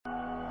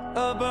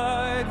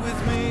Abide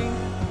with me.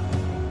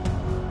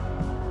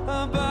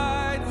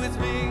 Abide with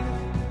me.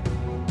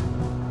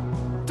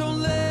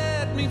 Don't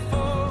let me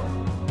fall.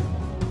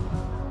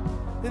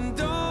 And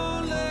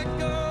don't let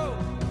go.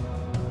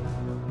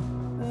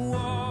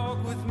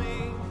 Walk with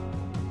me.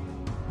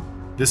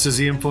 This is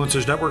the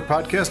Influencers Network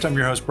podcast. I'm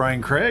your host,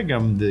 Brian Craig.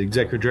 I'm the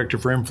executive director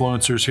for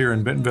Influencers here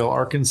in Bentonville,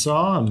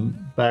 Arkansas.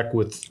 I'm back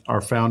with our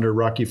founder,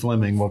 Rocky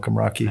Fleming. Welcome,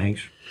 Rocky. Thanks,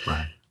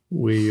 Brian.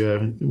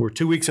 We're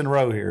 2 weeks in a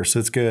row here, so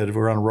it's good.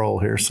 We're on a roll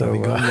here. So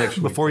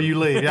before you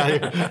leave,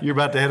 you're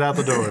about to head out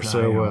the door.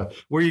 So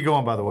where are you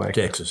going, by the way?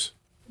 Texas.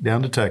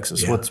 Down to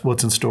Texas. Yeah.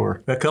 What's in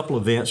store? A couple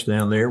of events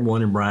down there.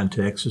 One in Bryan,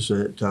 Texas,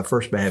 at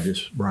First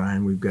Baptist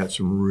Bryan. We've got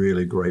some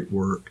really great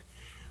work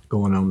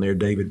going on there.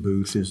 David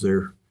Booth is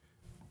the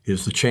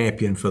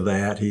champion for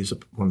that. He's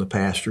one of the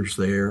pastors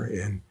there,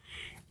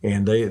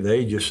 and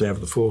they just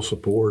have the full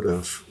support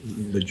of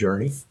the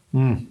journey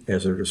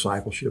as a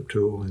discipleship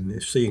tool, and they're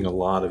seeing a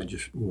lot of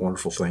just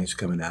wonderful things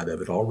coming out of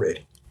it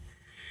already.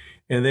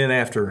 And then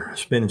after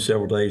spending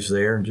several days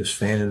there and just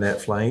fanning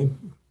that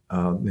flame,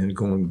 then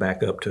going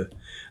back up to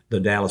the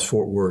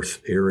Dallas-Fort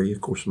Worth area,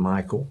 of course,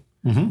 Michael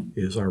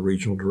is our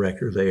regional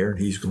director there, and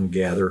he's going to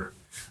gather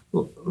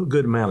a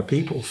good amount of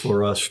people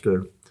for us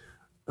to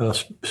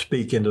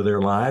speak into their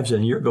lives,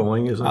 and you're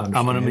going, as I understand.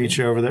 I'm going to meet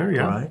you over there.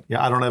 Yeah, right.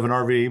 Yeah. I don't have an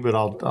RV, but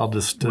I'll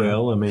just.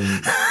 Well, I mean,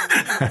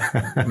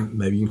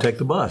 maybe you can take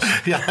the bus.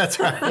 Yeah, that's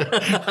right.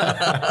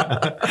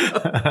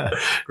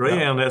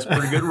 Greyhound, that's a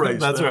pretty good race.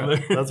 That's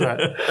right. That's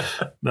right.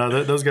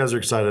 No, those guys are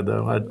excited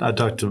though. I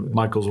talked to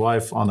Michael's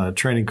wife on a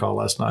training call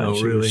last night.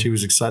 Oh, really? She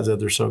was excited.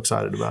 They're so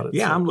excited about it.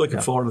 Yeah, so, I'm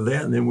looking forward to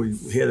that, and then we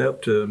head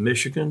up to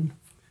Michigan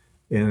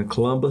and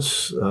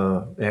Columbus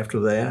after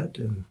that,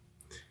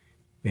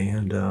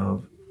 and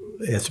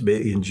that's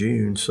big in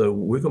June, so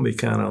we're going to be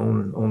kind of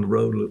on the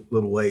road a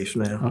little ways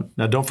now.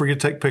 Now, don't forget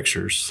to take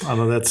pictures. I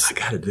know I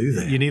got to do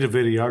that. You need a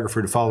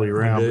videographer to follow you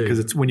around because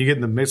it's when you get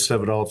in the midst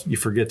of it all, you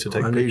forget to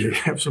take pictures. I need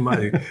to have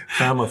somebody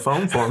find my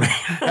phone for me.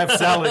 Have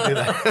Sally do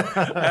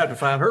that. I have to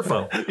find her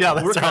phone. Yeah,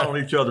 that's we're right.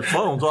 calling each other's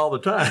phones all the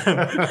time.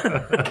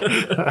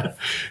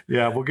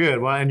 Yeah, well, good.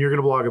 Well, and you're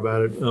going to blog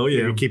about it. Oh,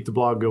 yeah. You keep the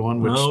blog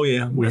going.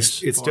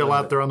 Which it's still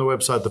out there on the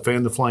website, the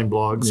Fan the Flame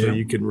blog, so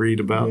you can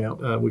read about.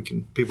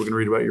 People can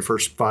read about your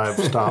first 5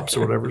 stops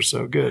or whatever.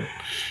 So good,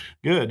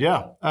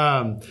 yeah.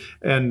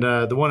 And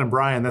the one in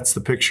Bryan, that's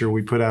the picture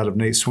we put out of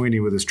Nate Sweeney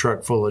with his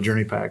truck full of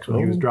journey packs when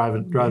he was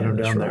driving them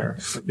down there.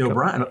 You know,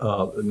 Brian,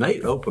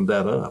 Nate opened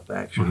that up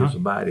actually, his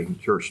Abiding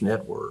Church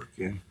Network,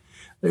 and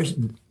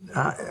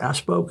I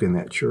spoke in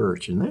that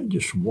church, and they're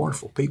just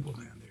wonderful people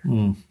down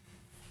there.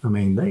 I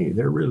mean,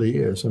 there really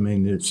is. I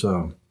mean, it's.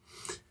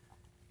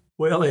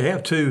 Well, they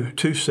have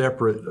two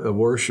separate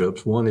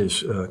worships. One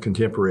is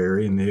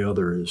contemporary, and the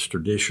other is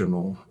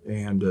traditional.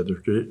 And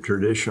the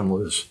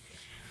traditional is,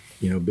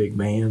 big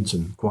bands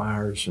and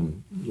choirs,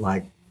 and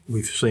like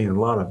we've seen a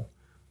lot of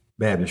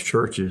Baptist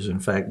churches. In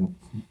fact,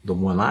 the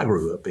one I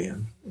grew up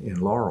in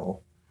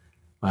Laurel,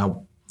 I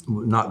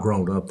not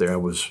grown up there. I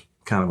was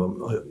kind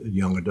of a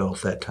young adult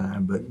at that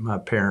time, but my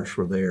parents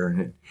were there,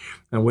 and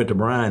I went to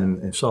Bryan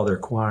and saw their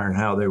choir and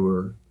how they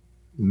were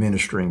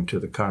ministering to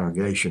the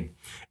congregation.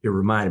 It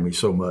reminded me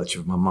so much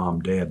of my mom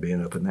and dad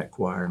being up in that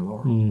choir in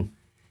Laurel.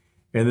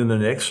 And then the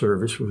next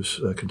service was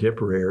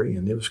contemporary,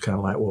 and it was kind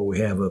of like what we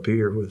have up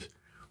here with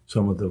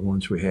some of the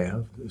ones we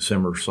have,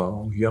 similar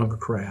song, younger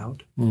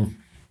crowd.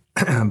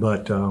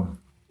 But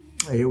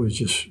it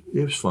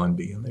was fun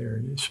being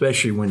there,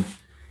 especially when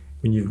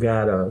you've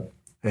got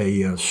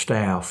a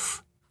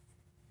staff,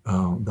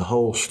 the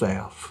whole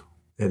staff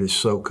that is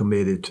so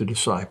committed to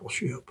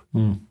discipleship.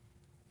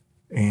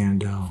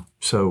 And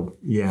so,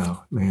 yeah,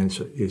 man,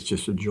 it's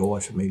just a joy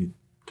for me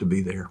to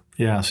be there.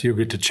 Yeah, so you'll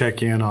get to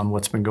check in on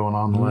what's been going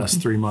on the last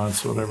 3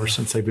 months or whatever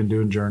since they've been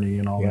doing Journey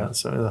and all that.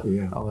 So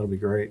that'll be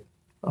great.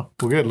 Oh,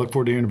 well, good. Look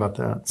forward to hearing about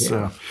that. Yeah.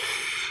 So,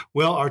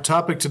 well, our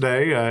topic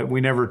today,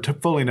 we never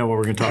fully know what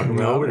we're going to talk about.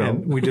 No, we don't.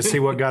 And we just see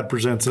what God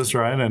presents us,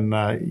 right?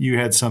 And you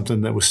had something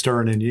that was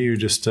stirring in you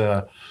just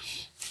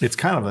it's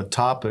kind of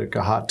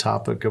a hot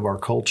topic of our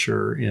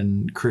culture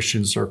in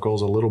Christian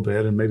circles a little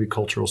bit and maybe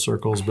cultural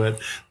circles, but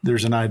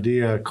there's an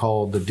idea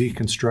called the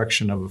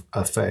deconstruction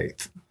of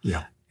faith.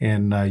 Yeah.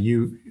 And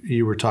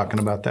you were talking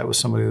about that with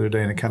somebody the other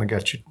day, and it kind of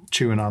got you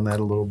chewing on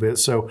that a little bit.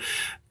 So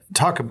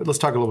let's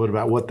talk a little bit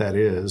about what that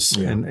is,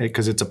 and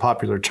because it's a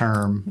popular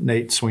term.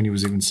 Nate Sweeney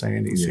was even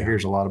saying he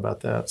hears a lot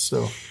about that.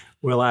 So,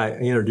 well, I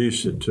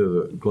introduced it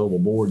to the global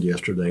board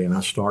yesterday, and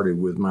I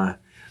started with my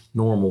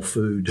normal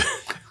food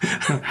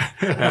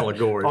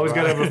allegory. Always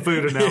got to have a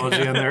food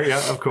analogy in there. Yeah,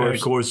 of course. And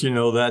of course,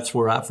 that's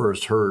where I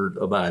first heard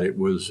about it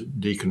was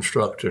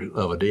deconstruction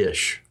of a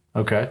dish.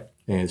 Okay.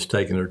 And it's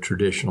taking a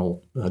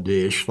traditional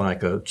dish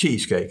like a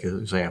cheesecake, as an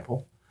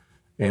example.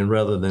 And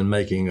rather than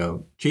making a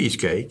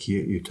cheesecake,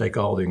 you take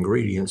all the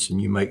ingredients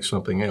and you make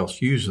something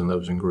else using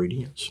those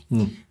ingredients.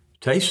 It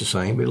tastes the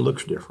same, but it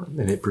looks different.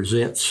 And it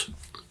presents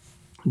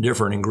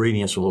different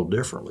ingredients a little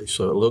differently.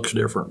 So it looks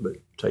different, but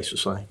tastes the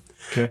same.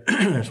 Okay.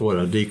 That's what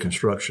a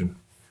deconstruction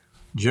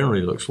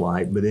generally looks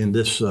like. But in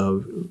this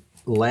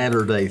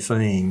latter-day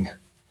thing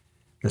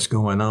that's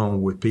going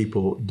on with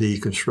people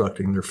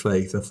deconstructing their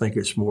faith. I think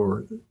it's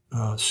more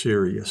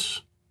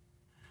serious.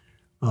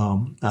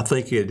 I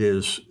think it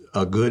is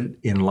a good,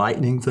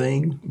 enlightening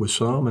thing with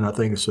some, and I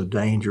think it's a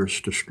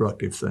dangerous,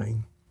 destructive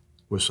thing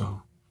with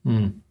some.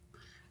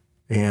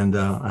 And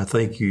I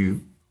think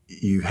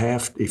you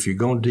have, if you're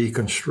going to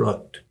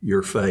deconstruct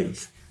your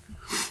faith,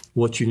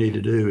 what you need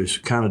to do is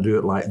kind of do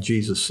it like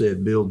Jesus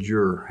said, build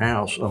your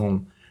house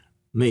on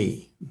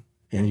me,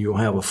 and you'll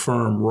have a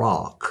firm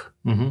rock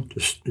when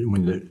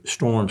the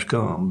storms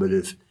come. But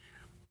if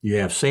you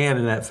have sand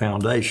in that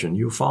foundation,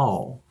 you'll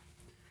fall.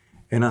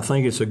 And I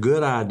think it's a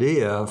good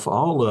idea for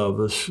all of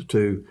us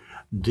to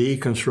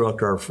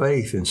deconstruct our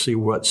faith and see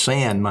what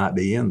sand might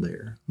be in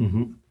there.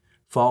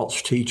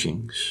 False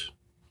teachings,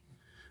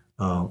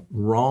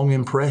 wrong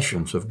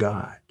impressions of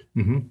God.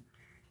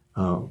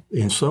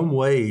 In some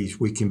ways,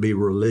 we can be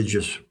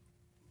religion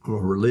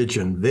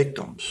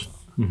victims.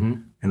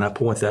 And I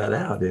point that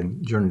out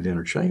in Journey to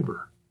Inner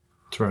Chamber.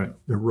 That's right.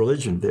 The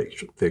religion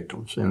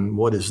victims. And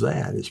what is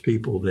that? It's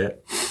people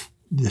that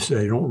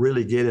they don't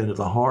really get into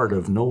the heart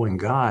of knowing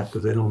God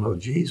because they don't know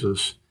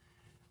Jesus,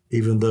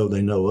 even though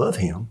they know of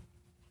him.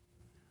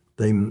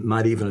 They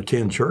might even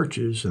attend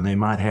churches, and they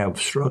might have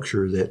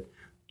structure that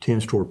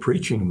tends toward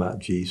preaching about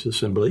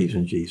Jesus and believes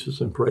in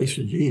Jesus and prays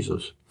to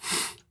Jesus.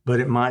 But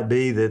it might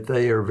be that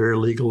they are very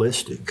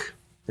legalistic,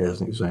 as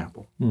an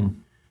example.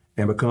 And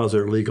because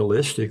they're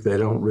legalistic, they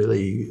don't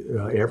really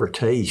ever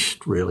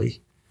taste,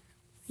 really,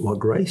 what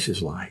grace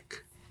is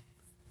like.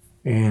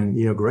 And,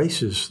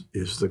 grace is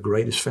the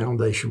greatest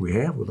foundation we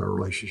have with our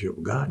relationship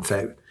with God. In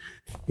fact,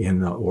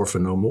 in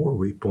Orphan No More,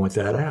 we point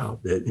that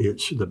out, that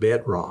it's the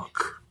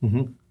bedrock.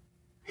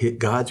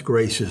 God's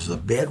grace is the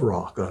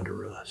bedrock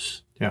under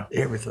us. Yeah.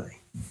 Everything.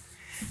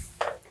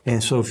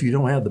 And so if you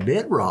don't have the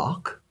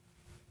bedrock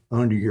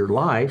under your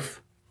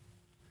life,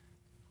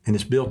 and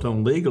it's built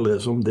on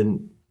legalism,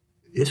 then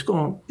it's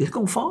going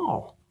to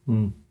fall.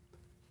 And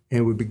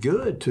it would be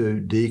good to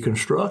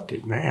deconstruct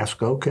it and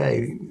ask,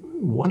 okay,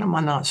 what am I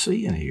not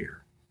seeing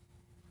here?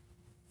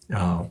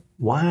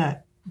 Why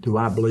do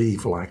I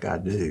believe like I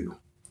do?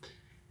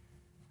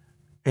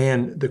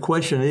 And the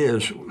question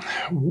is,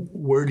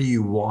 where do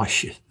you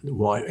wash it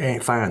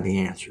and find the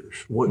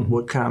answers?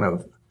 What kind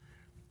of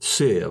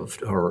sieve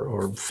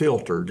or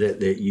filter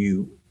that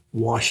you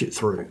wash it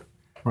through?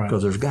 Right.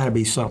 Because there's got to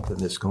be something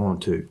that's going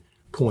to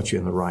point you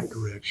in the right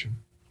direction.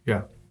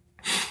 Yeah.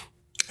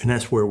 And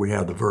that's where we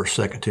have the verse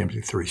 2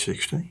 Timothy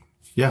 3:16.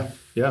 Yeah.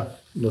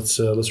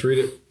 Let's read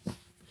it.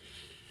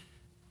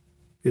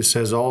 It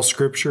says, all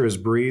Scripture is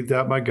breathed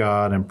out by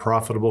God and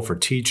profitable for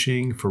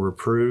teaching, for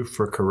reproof,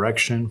 for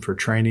correction, for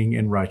training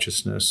in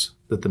righteousness,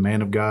 that the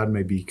man of God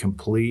may be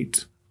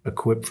complete,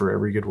 equipped for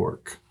every good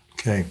work.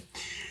 Okay.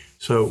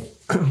 So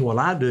what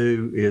I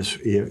do is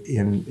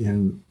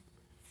in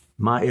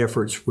my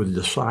efforts with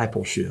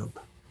discipleship,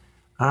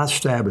 I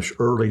establish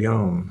early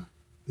on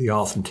the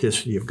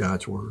authenticity of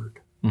God's Word.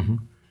 And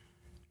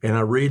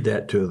I read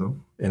that to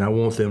them, and I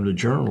want them to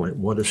journal it.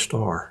 What does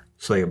Star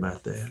say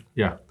about that?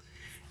 Yeah.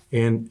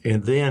 And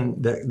then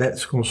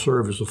that's going to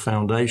serve as a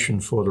foundation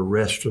for the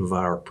rest of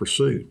our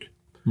pursuit,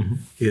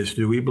 is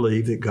do we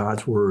believe that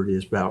God's Word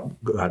is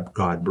about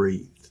God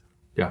breathed?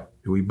 Yeah.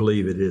 Do we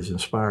believe it is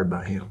inspired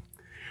by Him?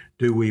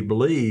 Do we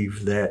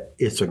believe that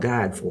it's a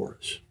guide for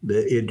us,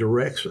 that it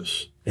directs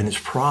us, and it's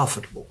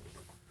profitable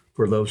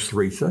for those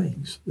three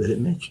things that it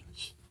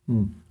mentions?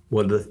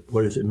 What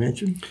does it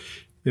mention?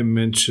 It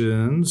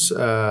mentions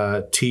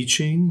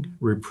teaching,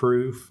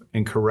 reproof,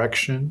 and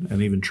correction,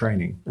 and even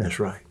training. That's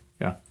right.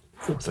 Yeah.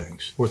 Four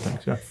things.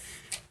 Yeah.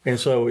 And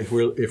so if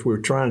we're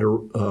trying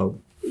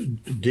to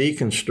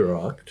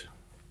deconstruct,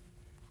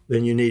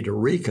 then you need to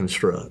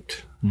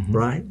reconstruct,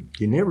 right?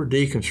 You never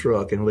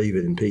deconstruct and leave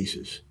it in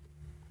pieces.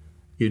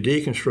 You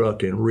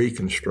deconstruct and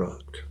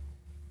reconstruct.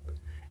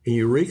 And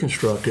you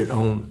reconstruct it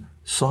on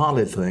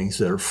solid things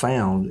that are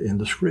found in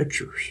the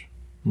Scriptures.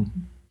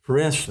 For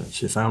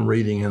instance, if I'm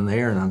reading in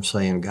there and I'm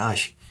saying,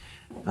 gosh,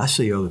 I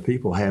see other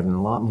people having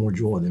a lot more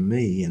joy than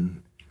me,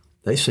 and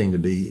they seem to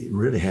be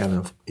really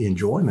having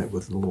enjoyment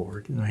with the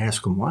Lord. And I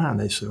ask them why, and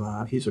they say,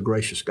 well, He's a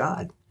gracious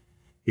God.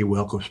 He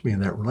welcomes me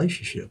in that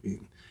relationship.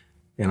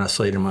 And I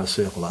say to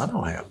myself, well, I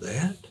don't have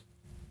that.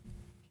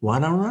 Why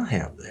don't I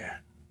have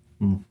that?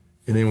 And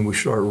then when we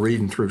start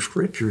reading through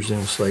Scriptures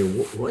and say,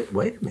 wait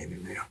a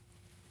minute now.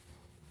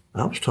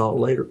 I was taught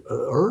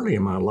early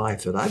in my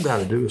life that I've got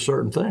to do a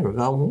certain thing or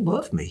God won't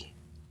love me.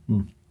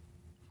 Well,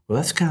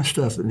 that's the kind of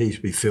stuff that needs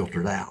to be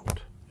filtered out.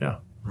 Yeah.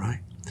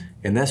 Right?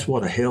 And that's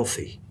what a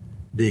healthy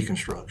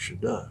deconstruction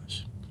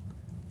does,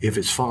 if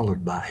it's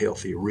followed by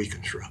healthy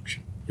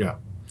reconstruction. Yeah.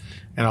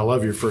 And I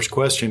love your first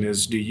question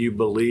is, do you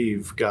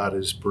believe God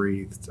is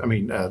breathed? I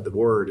mean, the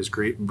Word is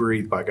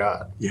breathed by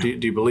God. Yeah.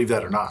 Do you believe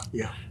that or not?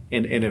 Yeah.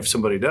 And if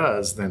somebody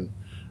does, then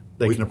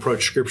they can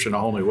approach Scripture in a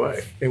whole new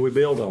way. And we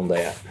build on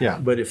that. Yeah.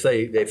 But if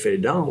they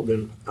don't,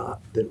 then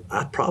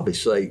I'd probably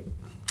say,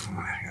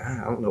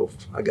 I don't know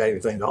if I got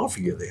anything to offer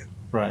you then.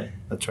 Right.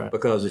 That's right.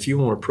 Because if you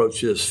want to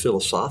approach this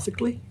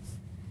philosophically,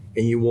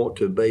 and you want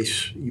to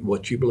base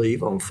what you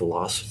believe on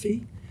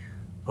philosophy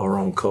or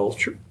on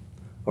culture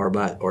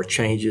or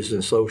changes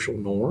in social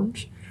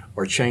norms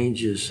or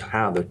changes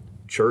how the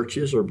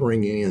churches are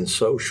bringing in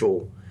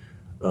social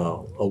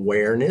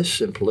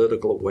awareness and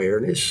political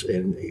awareness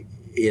and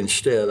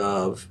instead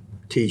of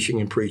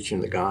teaching and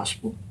preaching the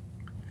gospel.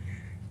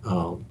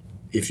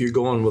 If you're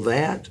going with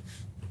that,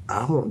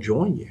 I won't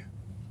join you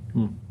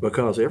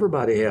because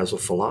everybody has a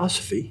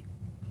philosophy,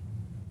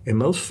 and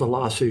most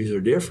philosophies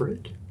are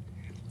different.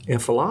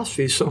 And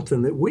philosophy is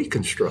something that we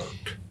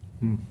construct.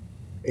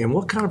 And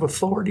what kind of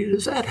authority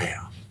does that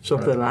have?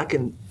 Something I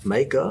can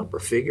make up or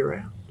figure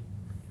out?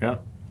 Yeah.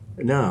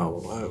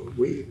 No,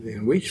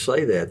 we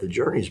say that the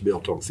journey is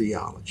built on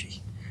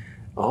theology.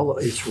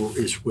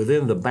 It's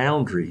within the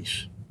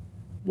boundaries,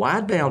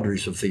 wide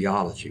boundaries of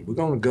theology. We're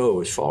going to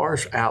go as far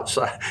as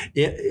outside.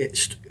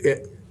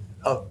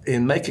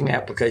 In making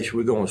application,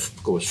 we're going to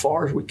go as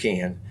far as we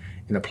can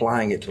in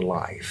applying it to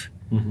life.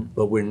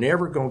 But we're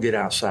never going to get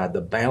outside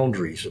the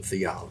boundaries of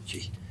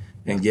theology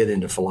and get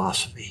into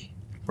philosophy.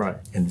 Right.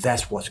 And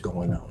that's what's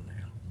going on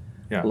now.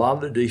 Yeah. A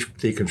lot of the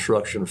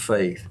deconstruction of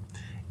faith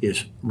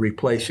is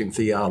replacing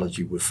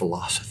theology with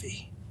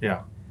philosophy.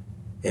 Yeah.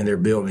 And they're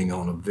building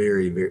on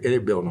they're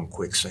building on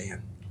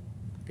quicksand.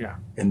 Yeah.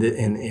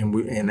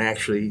 And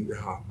actually,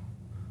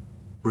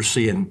 we're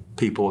seeing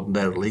people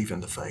that are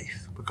leaving the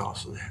faith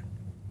because of that.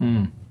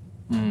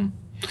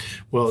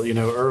 Well,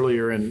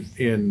 earlier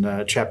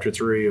in chapter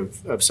 3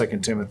 of 2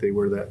 Timothy,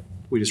 where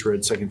we just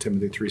read 2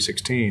 Timothy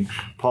 3:16,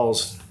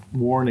 Paul's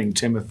warning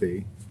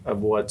Timothy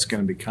of what's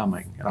going to be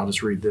coming. And I'll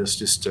just read this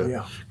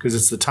because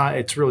it's the time.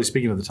 It's really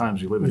speaking of the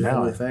times we live in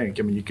now, I think.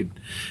 I mean,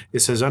 it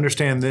says,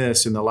 "Understand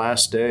this, in the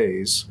last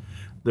days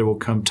there will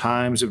come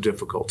times of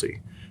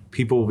difficulty.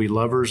 People will be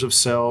lovers of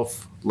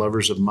self,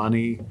 lovers of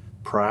money,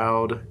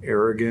 proud,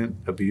 arrogant,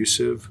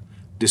 abusive,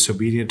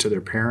 disobedient to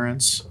their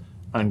parents,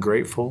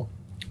 ungrateful,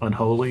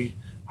 unholy,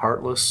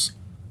 heartless,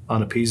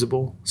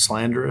 unappeasable,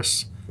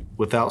 slanderous,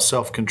 without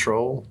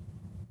self-control,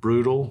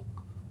 brutal,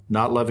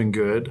 not loving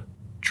good,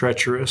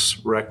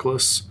 treacherous,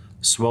 reckless,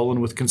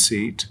 swollen with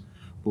conceit,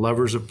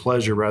 lovers of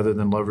pleasure rather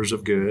than lovers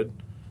of good,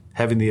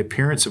 having the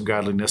appearance of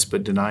godliness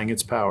but denying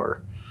its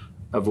power.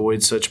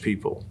 Avoid such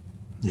people,"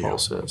 Paul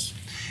says.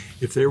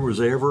 If there was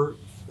ever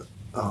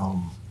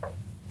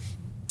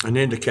an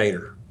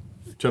indicator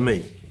to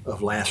me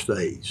of last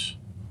days,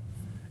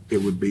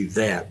 it would be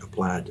that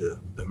applied to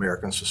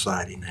American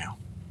society now.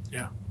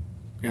 Yeah.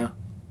 Yeah.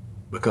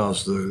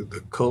 Because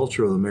the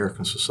culture of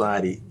American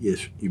society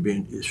is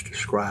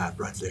described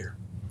right there.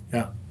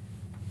 Yeah.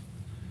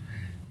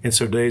 And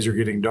so days are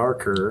getting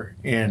darker,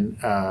 and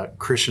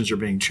Christians are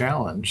being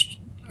challenged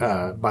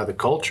by the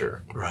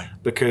culture, right?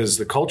 Because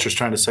the culture is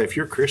trying to say, if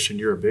you're a Christian,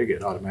 you're a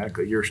bigot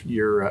automatically. You're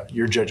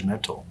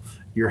judgmental.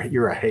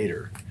 You're a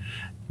hater,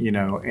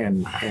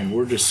 And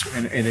we're just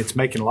and it's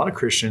making a lot of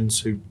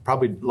Christians who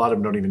probably a lot of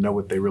them don't even know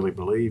what they really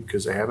believe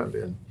because they haven't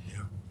been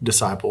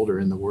discipled or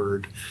in the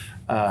Word.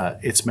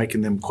 It's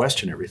making them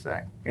question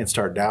everything and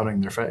start doubting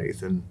their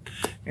faith, and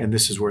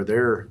this is where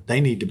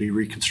they need to be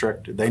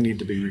reconstructed. They need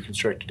to be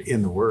reconstructed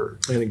in the Word.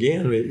 And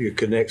again, it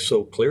connects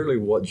so clearly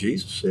with what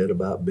Jesus said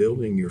about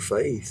building your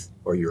faith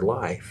or your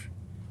life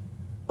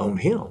on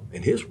Him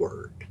and His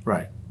Word,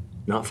 right?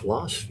 Not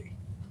philosophy.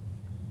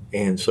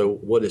 And so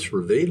what it's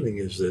revealing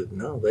is that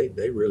no,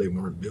 they really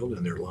weren't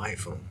building their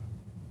life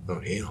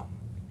on Him.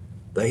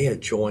 They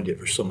had joined it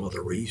for some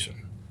other reason.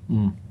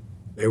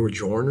 They were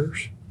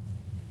joiners.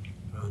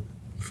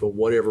 For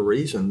whatever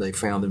reason, they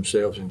found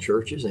themselves in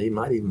churches, and he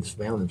might even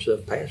found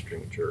themselves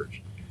pastoring a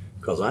church.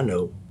 Because I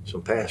know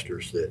some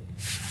pastors that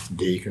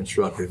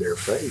deconstructed their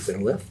faith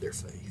and left their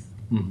faith.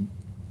 Mm-hmm.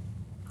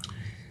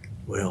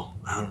 Well,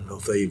 I don't know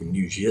if they even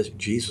knew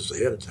Jesus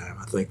ahead of time.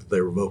 I think that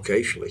they were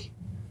vocationally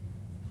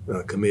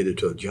committed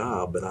to a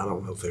job, but I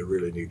don't know if they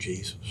really knew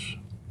Jesus.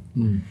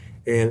 Mm.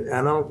 And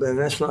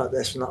that's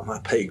not my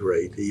pay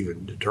grade to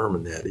even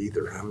determine that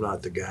either. I'm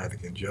not the guy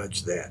that can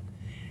judge that.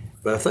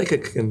 But I think I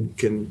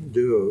can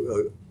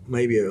do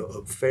maybe a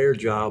fair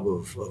job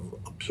of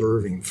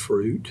observing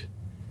fruit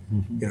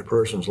in a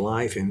person's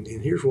life. And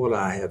here's what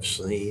I have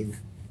seen.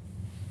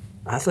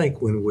 I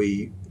think when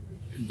we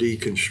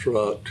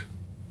deconstruct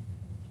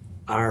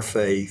our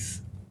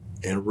faith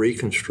and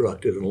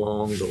reconstruct it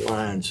along the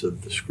lines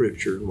of the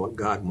Scripture and what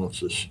God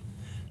wants us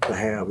to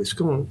have, it's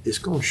going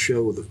to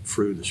show the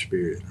fruit of the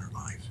Spirit in our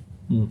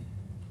life.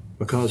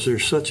 Because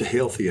there's such a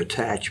healthy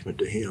attachment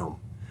to Him,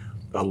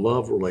 a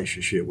love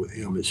relationship with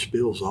Him that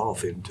spills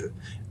off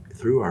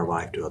through our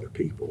life to other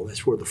people.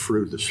 That's where the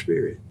fruit of the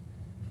Spirit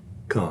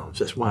comes.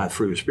 That's why the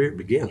fruit of the Spirit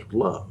begins with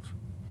love.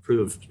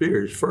 Fruit of the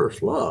Spirit is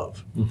first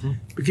love.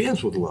 It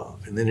begins with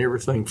love, and then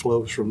everything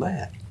flows from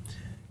that.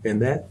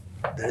 And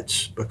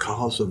that's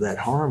because of that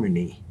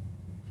harmony,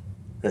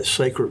 that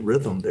sacred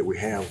rhythm that we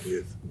have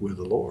with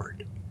the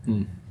Lord.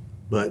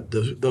 But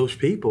those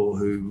people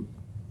who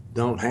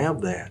don't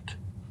have that,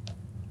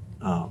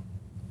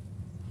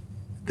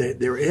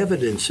 they're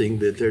evidencing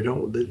that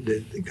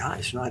that the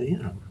guy's not in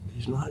them.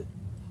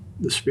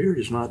 The Spirit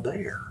is not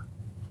there.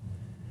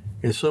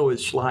 And so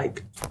it's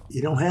like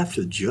you don't have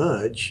to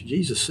judge.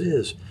 Jesus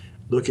says,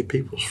 look at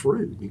people's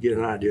fruit. You get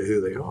an idea of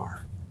who they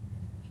are.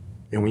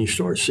 And when you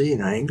start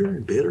seeing anger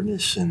and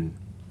bitterness, and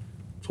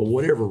for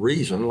whatever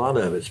reason, a lot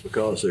of it's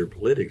because they're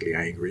politically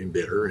angry and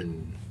bitter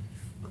and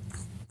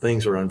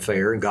things are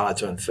unfair and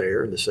God's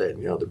unfair and this, that,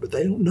 and the other, but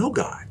they don't know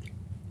God.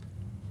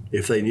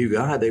 If they knew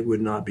God, they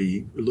would not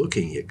be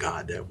looking at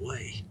God that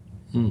way.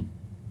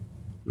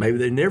 Maybe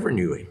they never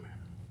knew him.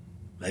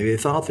 Maybe they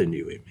thought they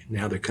knew him.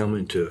 Now they're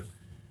coming to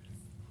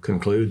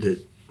conclude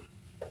that,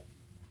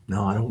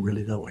 no, I don't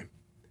really know him.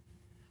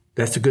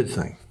 That's a good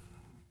thing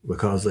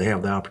because they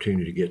have the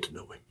opportunity to get to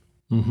know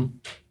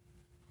him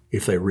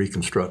if they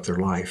reconstruct their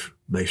life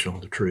based on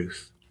the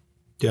truth.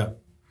 Yeah.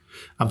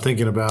 I'm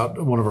thinking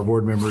about one of our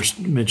board members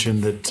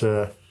mentioned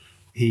that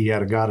he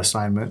had a God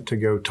assignment to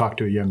go talk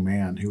to a young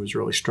man who was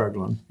really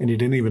struggling. And he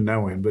didn't even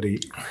know him, but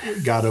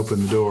God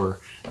opened the door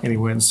and he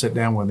went and sat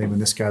down with him.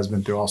 And this guy's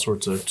been through all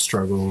sorts of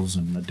struggles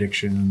and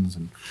addictions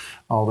and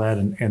all that.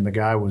 And the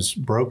guy was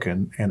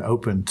broken and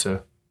open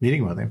to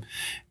meeting with him.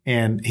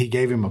 And he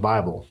gave him a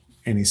Bible.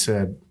 And he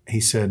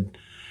said,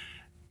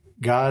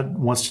 God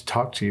wants to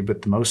talk to you,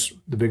 but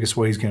the biggest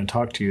way he's going to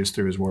talk to you is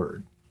through his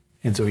word.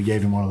 And so he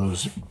gave him one of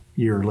those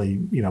yearly,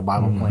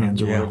 Bible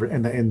plans or whatever.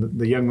 And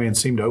the young man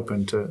seemed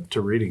open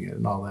to reading it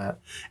and all that.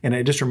 And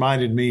it just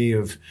reminded me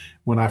of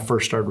when I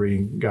first started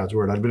reading God's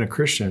word. I'd been a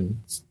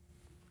Christian,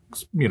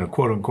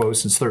 quote unquote,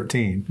 since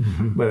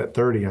 13. But at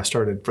 30, I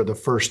started for the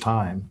first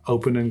time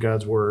opening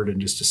God's word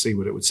and just to see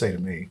what it would say to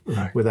me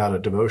without a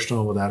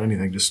devotional, without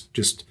anything,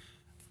 just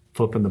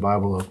flipping the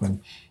Bible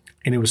open.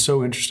 And it was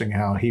so interesting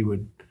how he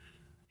would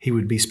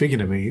be speaking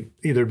to me.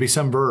 Either it'd be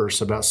some verse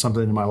about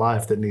something in my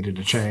life that needed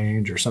to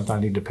change or something I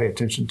needed to pay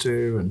attention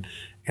to.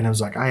 And I was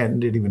like,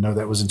 didn't even know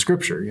that was in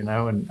Scripture, and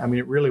I mean,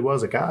 it really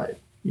was a guide,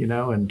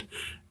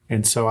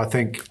 and so I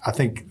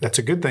think that's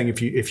a good thing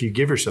if you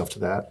give yourself to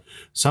that.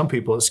 Some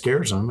people, it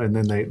scares them and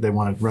then they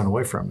want to run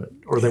away from it,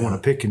 or they want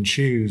to pick and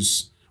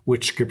choose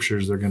which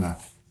Scriptures they're going to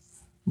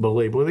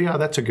believe. Well, yeah,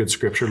 that's a good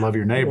Scripture. Love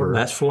your neighbor. Well,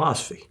 that's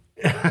philosophy.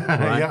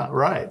 Right? Yeah,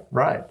 right.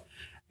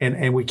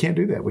 And we can't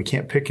do that. We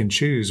can't pick and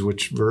choose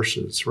which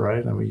verses,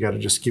 right? I mean, you got to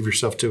just give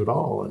yourself to it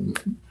all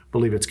and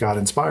believe it's God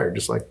inspired,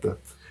 just like the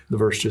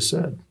verse just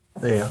said.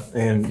 Yeah,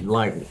 and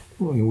like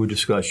when we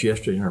discussed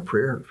yesterday in our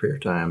prayer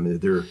time,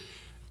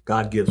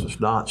 God gives us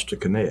dots to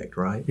connect,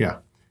 right? Yeah.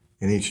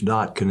 And each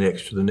dot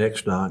connects to the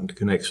next dot and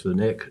connects to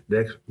the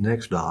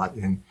next dot,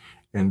 and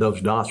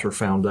those dots are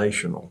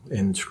foundational.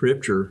 And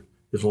Scripture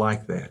is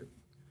like that.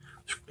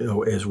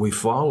 As we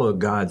follow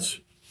God's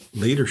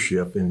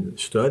leadership in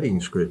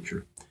studying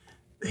Scripture,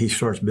 he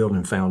starts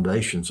building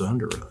foundations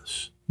under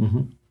us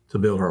to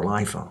build our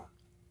life on.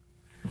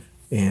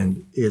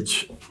 And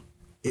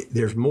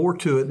there's more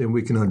to it than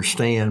we can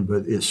understand,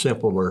 but it's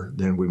simpler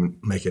than we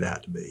make it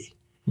out to be.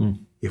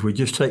 If we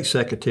just take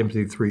 2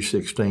 Timothy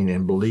 3:16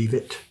 and believe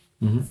it,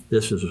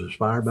 this is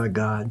inspired by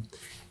God,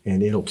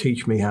 and it'll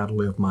teach me how to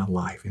live my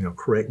life. It'll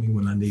correct me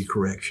when I need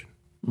correction.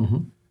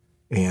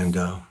 And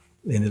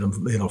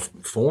it'll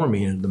form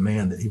me into the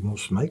man that he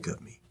wants to make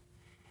of me.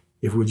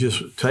 If we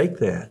just take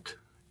that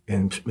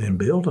and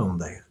build on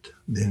that,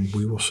 then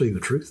we will see the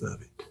truth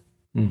of it.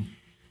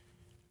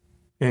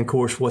 And of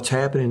course, what's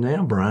happening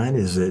now, Brian,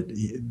 is that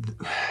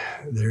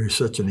there is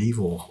such an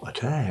evil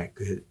attack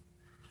that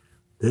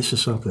this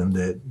is something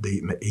that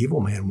the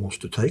evil man wants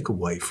to take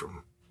away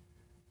from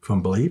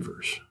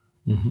believers.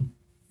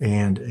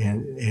 And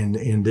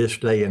in this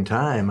day and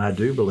time, I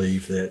do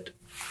believe that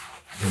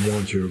the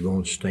ones who are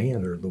going to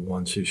stand are the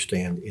ones who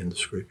stand in the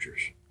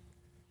Scriptures,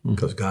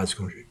 because God's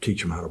going to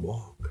teach them how to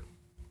walk.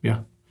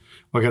 Yeah.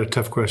 Well, I got a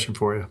tough question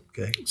for you.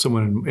 Okay.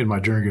 Someone in my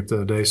journey group the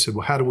other day said,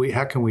 well,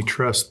 how can we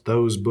trust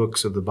those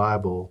books of the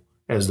Bible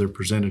as they're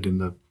presented in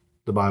the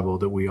Bible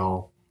that we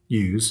all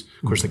use?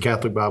 Of course, the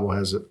Catholic Bible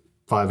has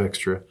 5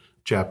 extra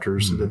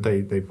chapters that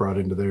they brought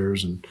into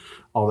theirs and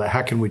all that.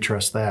 How can we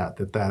trust that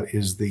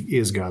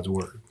is God's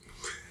Word?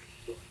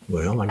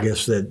 Well, I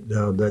guess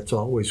that's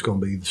always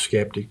going to be the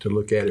skeptic to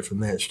look at it from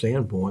that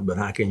standpoint, but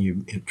how can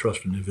you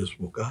trust an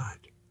invisible God?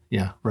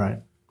 Yeah, right.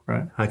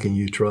 How can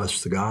you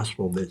trust the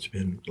gospel that's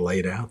been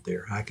laid out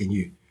there? How can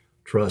you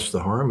trust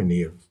the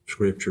harmony of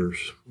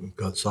Scriptures?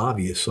 Because it's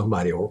obvious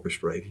somebody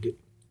orchestrated it,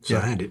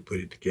 signed it, put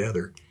it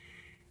together.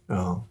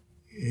 And,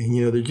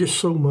 there's just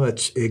so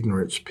much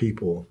ignorance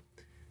people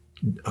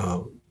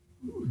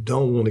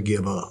don't want to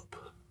give up.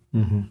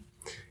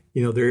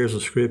 There is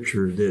a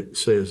Scripture that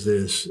says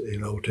this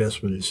in the Old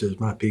Testament. It says,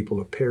 my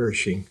people are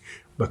perishing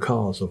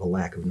because of a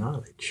lack of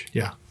knowledge.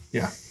 Yeah.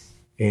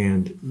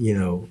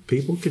 And,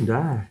 people can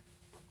die.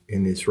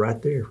 And it's right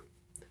there.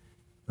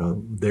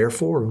 There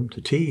for them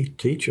to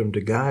teach them, to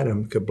guide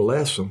them, to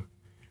bless them.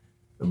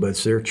 But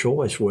it's their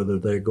choice whether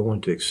they're going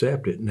to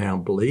accept it. Now,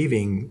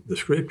 believing the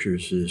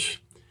Scriptures is,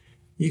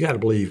 you got to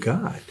believe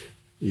God.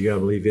 You got to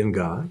believe in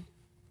God.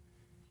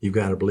 You've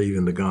got to believe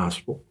in the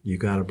gospel.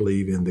 You've got to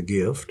believe in the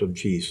gift of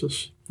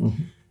Jesus.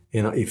 And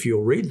if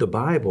you'll read the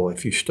Bible,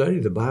 if you study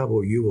the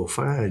Bible, you will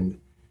find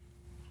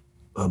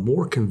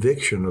more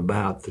conviction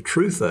about the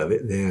truth of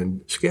it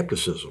than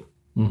skepticism.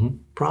 Mm-hmm.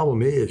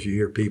 Problem is, you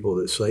hear people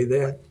that say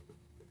that,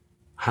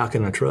 how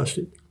can I trust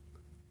it?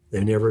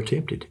 They've never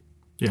attempted it.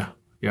 Yeah,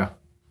 yeah,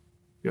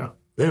 yeah.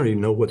 They don't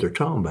even know what they're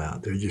talking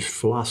about. They're just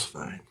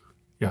philosophizing.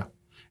 Yeah.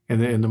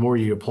 And the more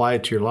you apply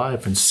it to your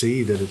life and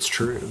see that it's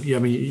true. Yeah, I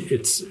mean,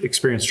 it's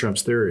experience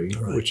trumps theory,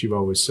 Right. which you've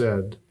always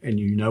said, and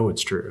you know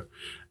it's true.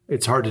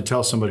 It's hard to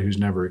tell somebody who's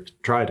never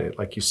tried it,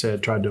 like you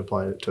said, tried to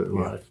apply it to their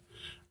life.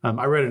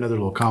 I read another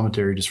little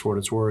commentary just for what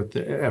it's worth.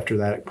 After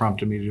that, it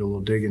prompted me to do a little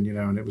digging,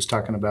 and it was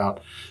talking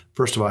about,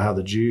 first of all, how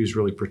the Jews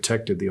really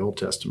protected the Old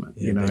Testament,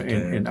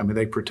 and I mean,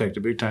 they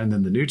protected big time. And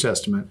then the New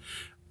Testament,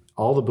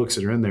 all the books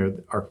that are in there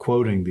are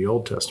quoting the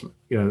Old Testament,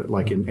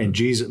 like and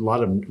Jesus, a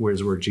lot of them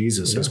where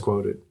Jesus has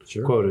quoted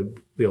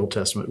the Old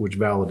Testament, which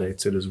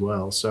validates it as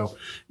well. So,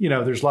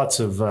 there's lots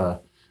of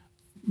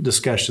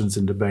discussions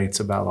and debates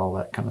about all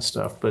that kind of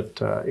stuff,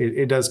 but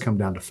it does come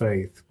down to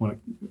faith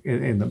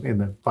in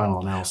the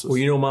final analysis. Well,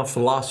 you know my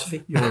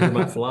philosophy? You want to hear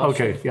my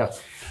philosophy? Okay, yeah.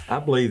 I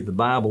believe the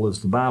Bible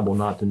is the Bible,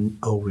 not the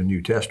Old and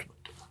New Testament.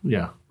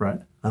 Yeah, right.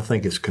 I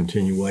think it's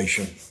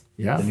continuation.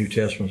 Yeah. The New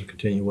Testament is a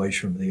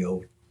continuation of the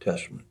Old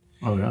Testament.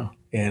 Oh, yeah.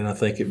 And I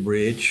think it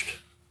bridged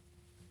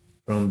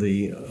from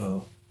the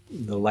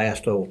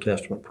last Old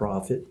Testament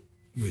prophet,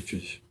 which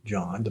is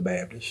John the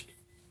Baptist,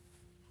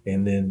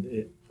 and then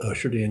it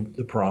ushered in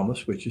the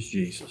promise, which is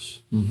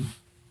Jesus. Mm-hmm.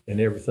 And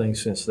everything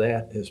since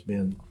that has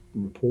been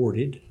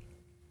reported,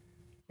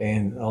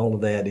 and all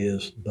of that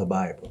is the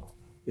Bible.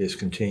 It's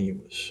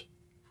continuous.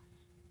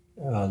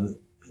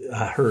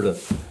 I heard a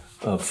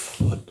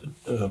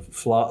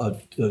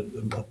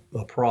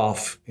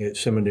prof at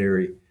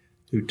seminary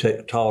who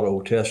taught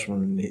Old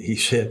Testament, and he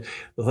said,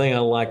 the thing I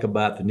like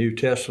about the New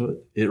Testament,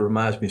 it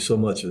reminds me so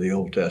much of the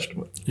Old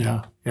Testament.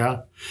 Yeah,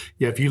 yeah.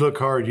 Yeah, if you look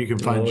hard, you can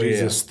find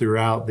Jesus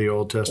throughout the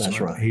Old Testament.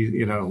 That's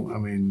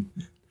right.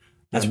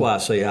 That's why I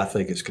say I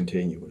think it's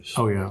continuous.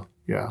 Oh, yeah,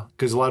 yeah.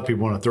 Because a lot of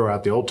people want to throw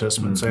out the Old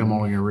Testament and say, I'm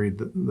only going to read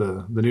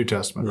the New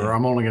Testament, or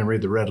I'm only going to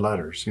read the red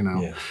letters,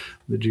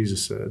 that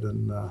Jesus said.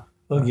 And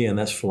again,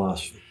 that's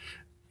philosophy.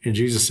 And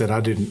Jesus said,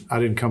 I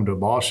didn't come to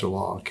abolish the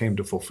law, I came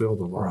to fulfill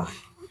the law. Right.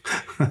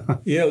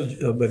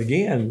 But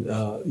again,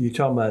 you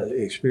talk about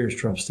experience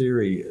trumps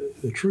theory.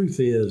 The truth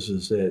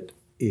is that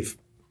if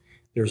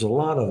there's a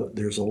lot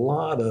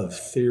of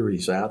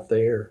theories out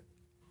there,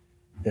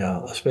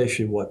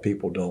 especially what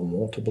people don't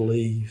want to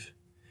believe,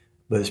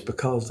 but it's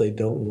because they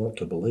don't want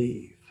to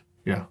believe.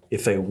 Yeah.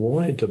 If they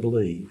wanted to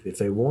believe, if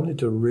they wanted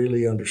to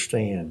really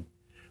understand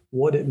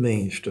what it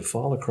means to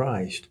follow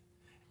Christ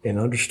and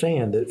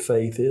understand that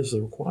faith is the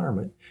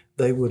requirement,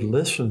 they would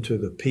listen to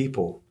the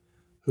people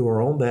who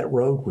are on that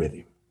road with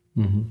him,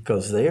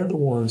 because they're the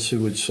ones who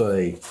would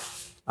say,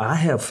 I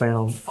have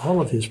found all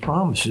of his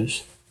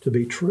promises to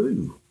be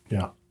true.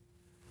 Yeah.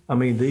 I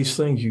mean, these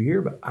things you hear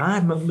about,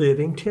 I'm a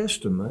living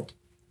testament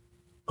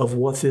of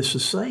what this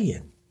is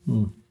saying.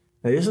 Now,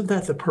 isn't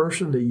that the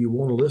person that you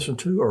want to listen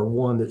to, or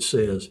one that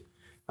says,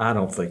 I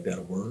don't think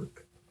that'll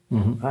work?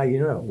 How you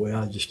know?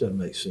 Well, it just doesn't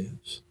make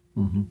sense.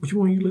 Which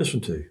one you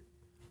listen to?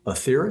 A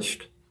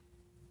theorist,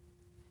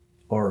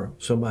 or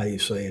somebody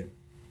who's saying,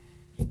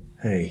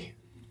 hey,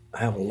 I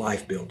have a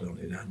life built on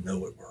it. I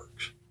know it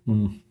works.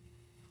 And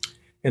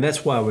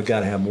that's why we've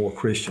got to have more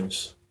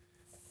Christians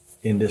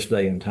in this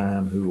day and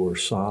time who are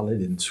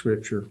solid in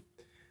Scripture,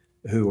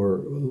 who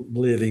are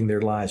living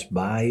their lives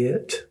by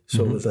it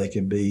so that they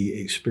can be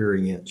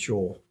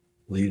experiential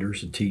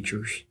leaders and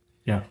teachers.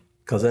 Yeah.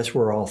 Because that's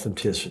where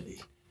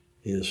authenticity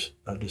is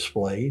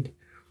displayed.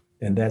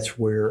 And that's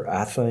where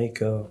I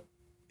think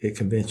it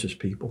convinces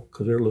people,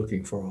 because they're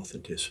looking for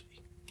authenticity.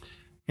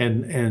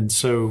 And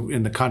so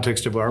in the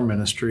context of our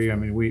ministry, I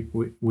mean,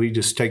 we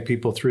just take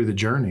people through the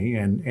journey,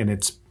 and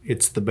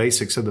it's the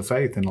basics of the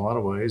faith in a lot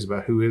of ways,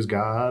 about who is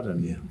God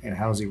and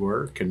how does he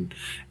work. And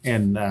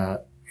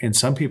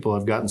some people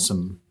have gotten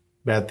some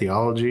bad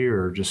theology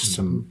or just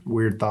some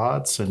weird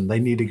thoughts, and they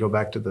need to go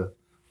back to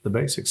the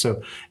basics.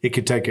 So it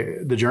could take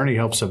the journey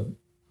helps a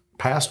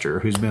pastor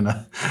who's been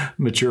a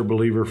mature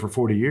believer for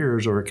 40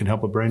 years, or it can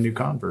help a brand new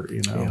convert,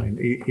 I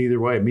mean,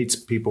 either way, it meets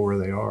people where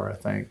they are, I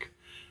think.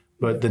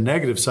 But the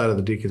negative side of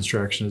the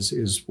deconstruction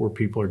is where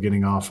people are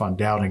getting off on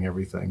doubting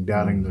everything,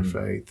 doubting their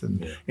faith,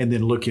 and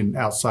then looking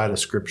outside of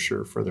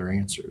Scripture for their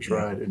answers,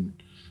 right? And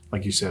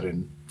like you said,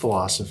 in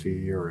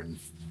philosophy or in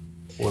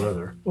what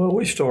other? Well,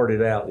 we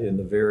started out in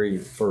the very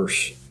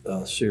first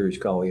series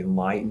called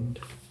Enlightened.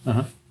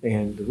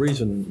 And the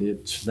reason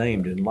it's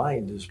named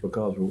Enlightened is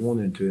because we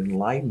wanted to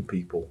enlighten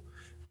people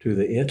to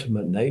the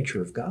intimate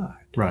nature of God.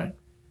 Right.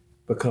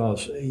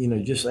 Because,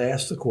 just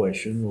ask the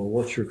question, well,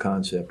 what's your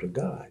concept of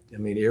God? I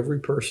mean, every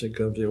person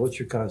comes in, what's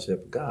your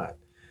concept of God?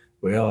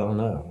 Well, I don't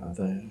know. I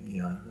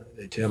think,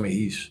 they tell me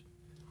he's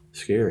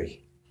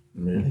scary.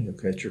 Really?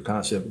 Okay, that's your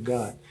concept of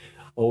God.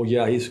 Oh,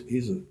 yeah,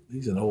 he's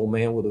an old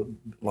man with a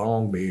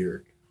long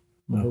beard.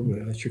 Oh,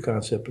 well, that's your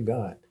concept of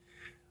God.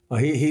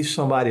 He's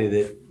somebody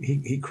that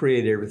he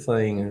created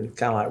everything, and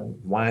kind of like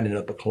winding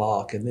up a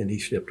clock, and then he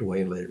stepped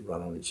away and let it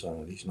run on its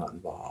own. He's not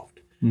involved.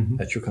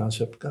 That's your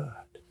concept of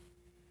God.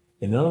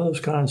 And none of those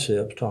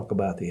concepts talk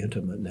about the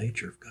intimate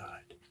nature of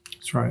God.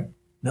 That's right.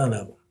 None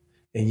of them.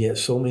 And yet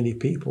so many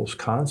people's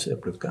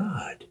concept of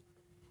God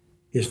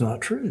is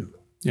not true.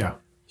 Yeah.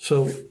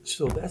 So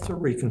that's a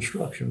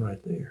reconstruction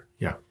right there.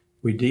 Yeah.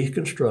 We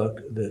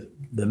deconstruct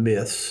the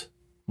myths,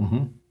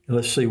 and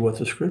let's see what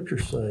the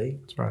scriptures say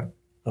That's right.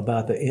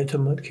 about the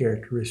intimate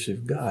characteristics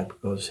of God,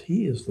 because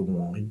he is the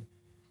one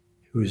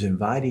who's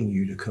inviting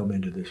you to come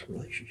into this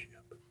relationship.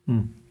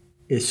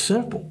 It's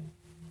simple.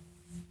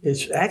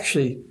 It's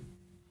actually,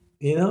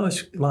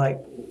 it's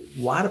like,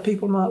 why do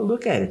people not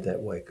look at it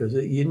that way? Because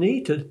you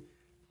need to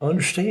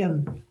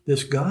understand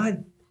this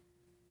God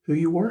who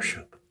you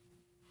worship,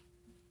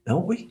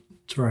 don't we?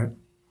 That's right.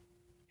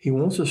 He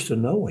wants us to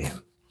know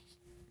him.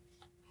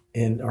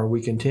 And are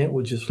we content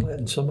with just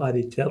letting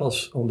somebody tell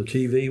us on the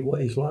TV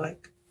what he's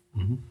like?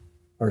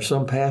 Or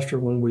some pastor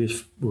when we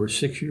were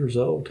 6 years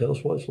old tell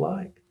us what it's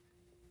like?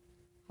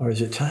 Or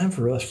is it time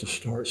for us to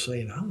start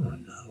saying, I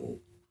want to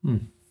know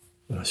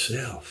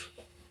myself?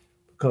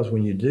 Because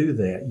when you do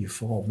that, you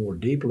fall more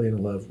deeply in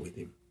love with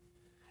him,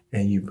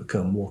 and you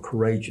become more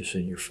courageous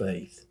in your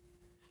faith,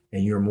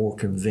 and you're more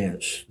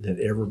convinced than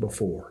ever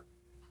before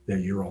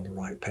that you're on the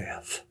right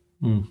path.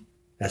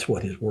 That's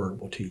what his word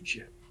will teach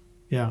you.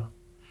 Yeah.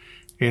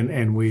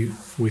 And we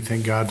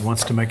think God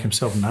wants to make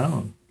himself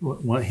known.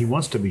 He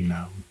wants to be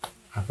known.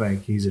 I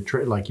think he's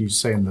like you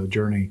say in the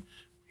journey,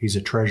 he's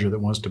a treasure that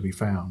wants to be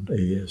found.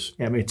 He is.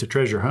 I mean, it's a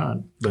treasure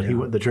hunt,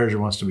 but the treasure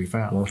wants to be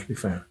found. Wants to be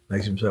found.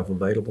 Makes himself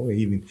available.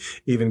 He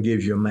even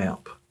gives you a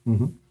map.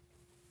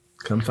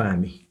 Come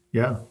find me.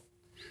 Yeah.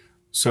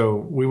 So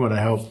we want to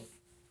help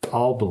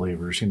all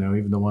believers,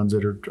 even the ones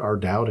that are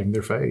doubting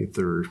their faith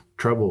or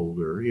troubled,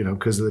 or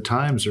because the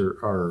times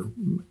are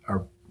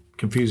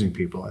confusing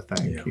people, I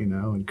think,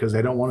 and because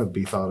they don't want to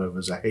be thought of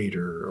as a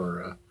hater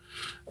or a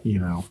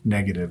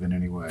negative in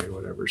any way or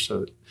whatever.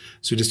 So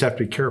you just have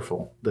to be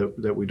careful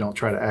that we don't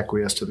try to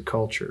acquiesce to the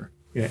culture.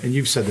 Yeah, and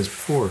you've said this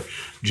before,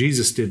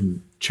 Jesus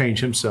didn't change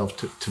himself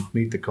to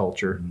meet the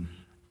culture.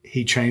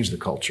 He changed the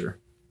culture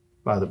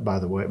by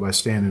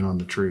standing on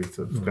the truth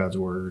of God's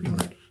word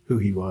and who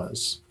he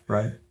was,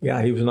 right?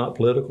 Yeah, he was not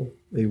political.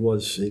 He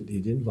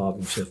didn't involve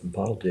himself in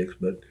politics,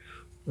 but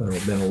there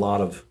have been a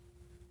lot of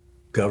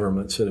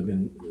governments that have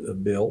been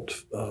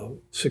built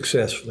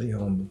successfully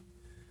on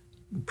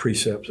the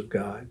precepts of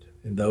God,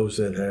 and those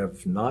that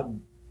have not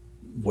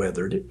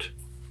weathered it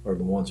are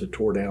the ones that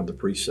tore down the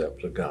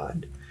precepts of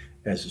God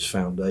as its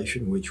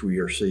foundation, which we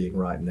are seeing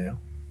right now.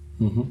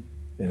 And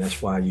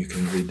that's why you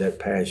can read that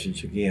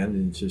passage again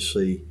and just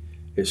see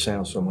it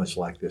sounds so much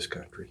like this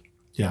country.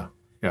 Yeah.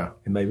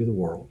 And maybe the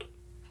world.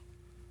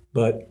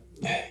 But,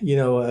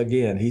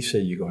 again, he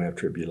said you're going to have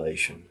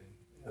tribulation.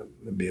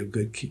 Be of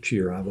good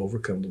cheer. I've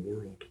overcome the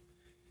world.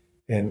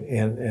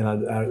 And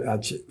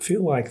I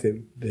feel like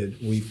that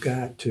we've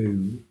got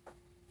to,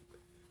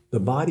 the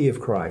body of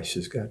Christ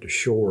has got to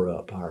shore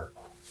up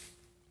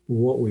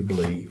what we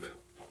believe.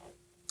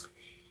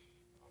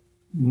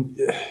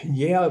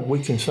 Yeah,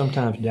 we can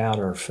sometimes doubt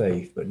our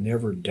faith, but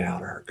never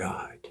doubt our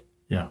God.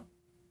 Yeah.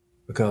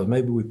 Because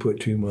maybe we put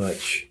too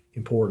much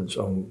importance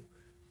on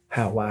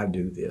how I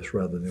do this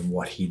rather than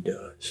what he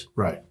does.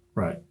 Right.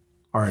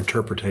 Our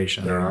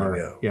interpretation. There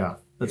you go. Yeah,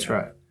 that's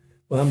right.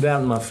 Well, I'm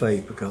doubting my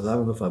faith because I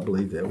don't know if I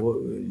believe that.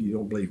 Well, you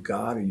don't believe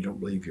God or you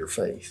don't believe your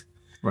faith.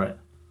 Right.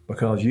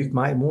 Because you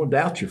might more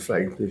doubt your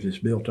faith if it's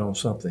built on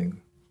something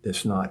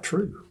that's not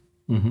true.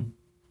 And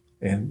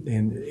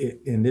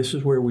this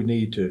is where we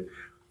need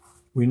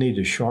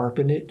to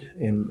sharpen it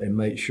and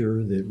make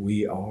sure that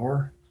we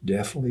are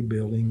definitely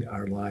building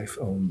our life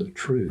on the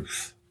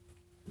truth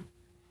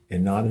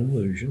and not an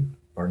illusion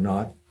or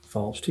not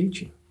false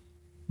teaching.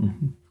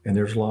 And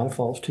there's a lot of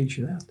false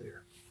teaching out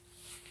there.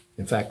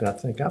 In fact, I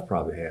think I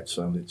probably had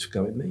some that's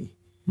come at me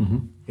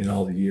in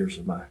all the years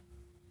of my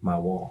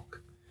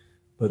walk.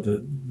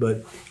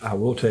 But I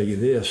will tell you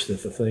this,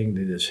 that the thing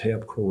that has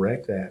helped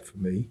correct that for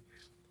me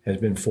has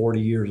been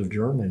 40 years of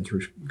journaling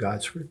through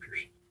God's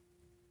scriptures.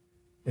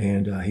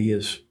 And he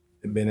has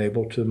been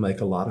able to make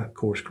a lot of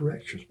course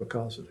corrections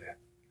because of that.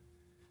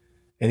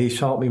 And he's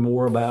taught me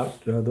more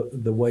about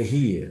the way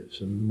he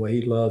is and the way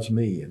he loves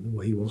me and the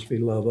way he wants me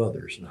to love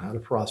others and how to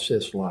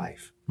process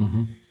life.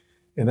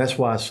 And that's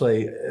why I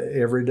say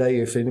every day,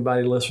 if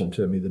anybody listens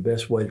to me, the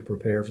best way to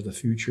prepare for the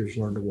future is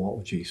learn to walk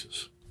with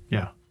Jesus.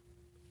 Yeah,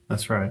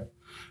 that's right.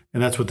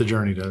 And that's what the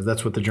journey does.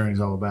 That's what the journey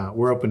is all about.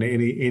 We're open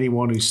to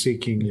anyone who's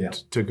seeking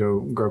to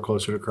grow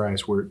closer to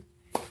Christ.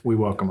 We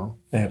welcome them.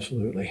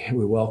 Absolutely.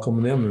 We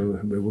welcome them,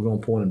 and we're going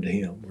to point them to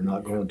him. We're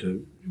not going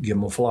to give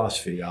them a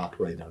philosophy to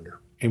operate under.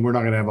 And we're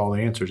not going to have all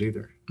the answers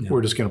either. No.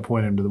 We're just going to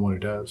point them to the one who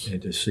does.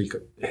 And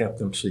to help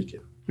them seek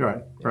it.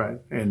 Right.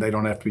 And they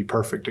don't have to be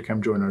perfect to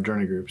come join our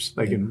journey groups.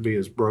 They can be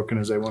as broken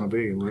as they want to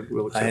be. And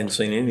we'll accept I hadn't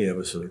seen any of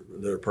us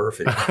that are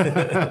perfect.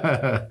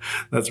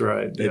 That's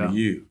right. Maybe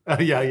you.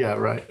 Yeah,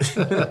 right.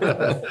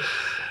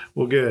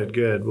 Well,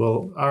 good.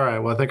 Well, all right.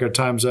 Well, I think our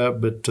time's up,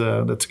 but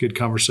that's a good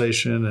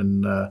conversation,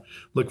 and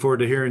look forward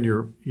to hearing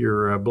your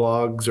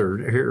blogs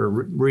or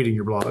reading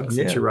your blogs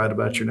that you write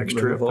about your next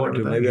trip.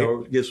 Maybe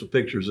I'll get some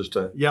pictures this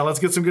time. Yeah, let's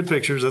get some good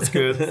pictures. That's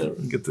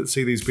good. Get to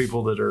see these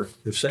people that are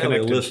If Sally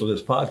will listen to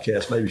this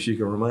podcast, maybe she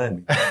can remind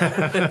me.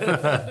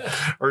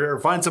 or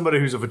find somebody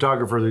who's a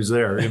photographer who's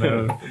there.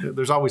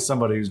 There's always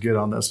somebody who's good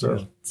on that stuff.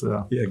 Yeah.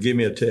 So yeah, give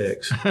me a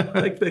text.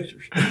 Take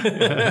pictures.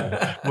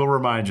 We'll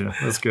remind you.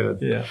 That's good.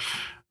 Yeah.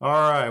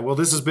 All right. Well,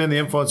 this has been the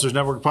Influencers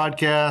Network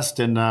podcast,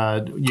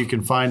 and you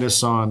can find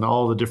us on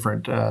all the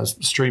different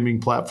streaming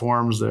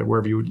platforms that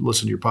wherever you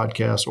listen to your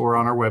podcast, or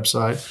on our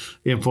website,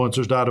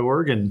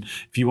 influencers.org. And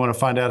if you want to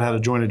find out how to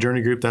join a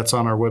journey group, that's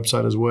on our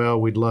website as well.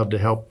 We'd love to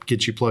help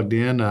get you plugged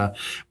in.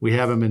 We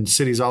have them in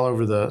cities all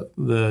over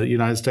the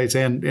United States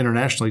and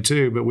internationally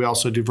too, but we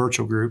also do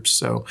virtual groups.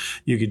 So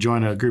you could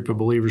join a group of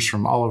believers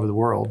from all over the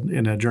world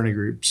in a journey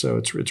group. So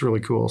it's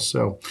really cool.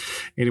 So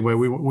anyway,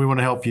 we want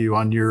to help you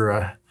on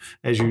your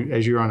as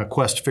you're on a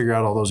quest to figure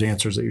out all those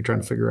answers that you're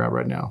trying to figure out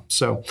right now.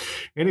 So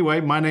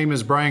anyway, my name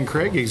is Brian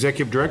Craig,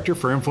 Executive Director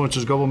for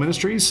Influencers Global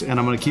Ministries, and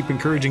I'm going to keep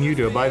encouraging you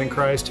to abide in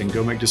Christ and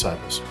go make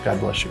disciples. God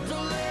bless you.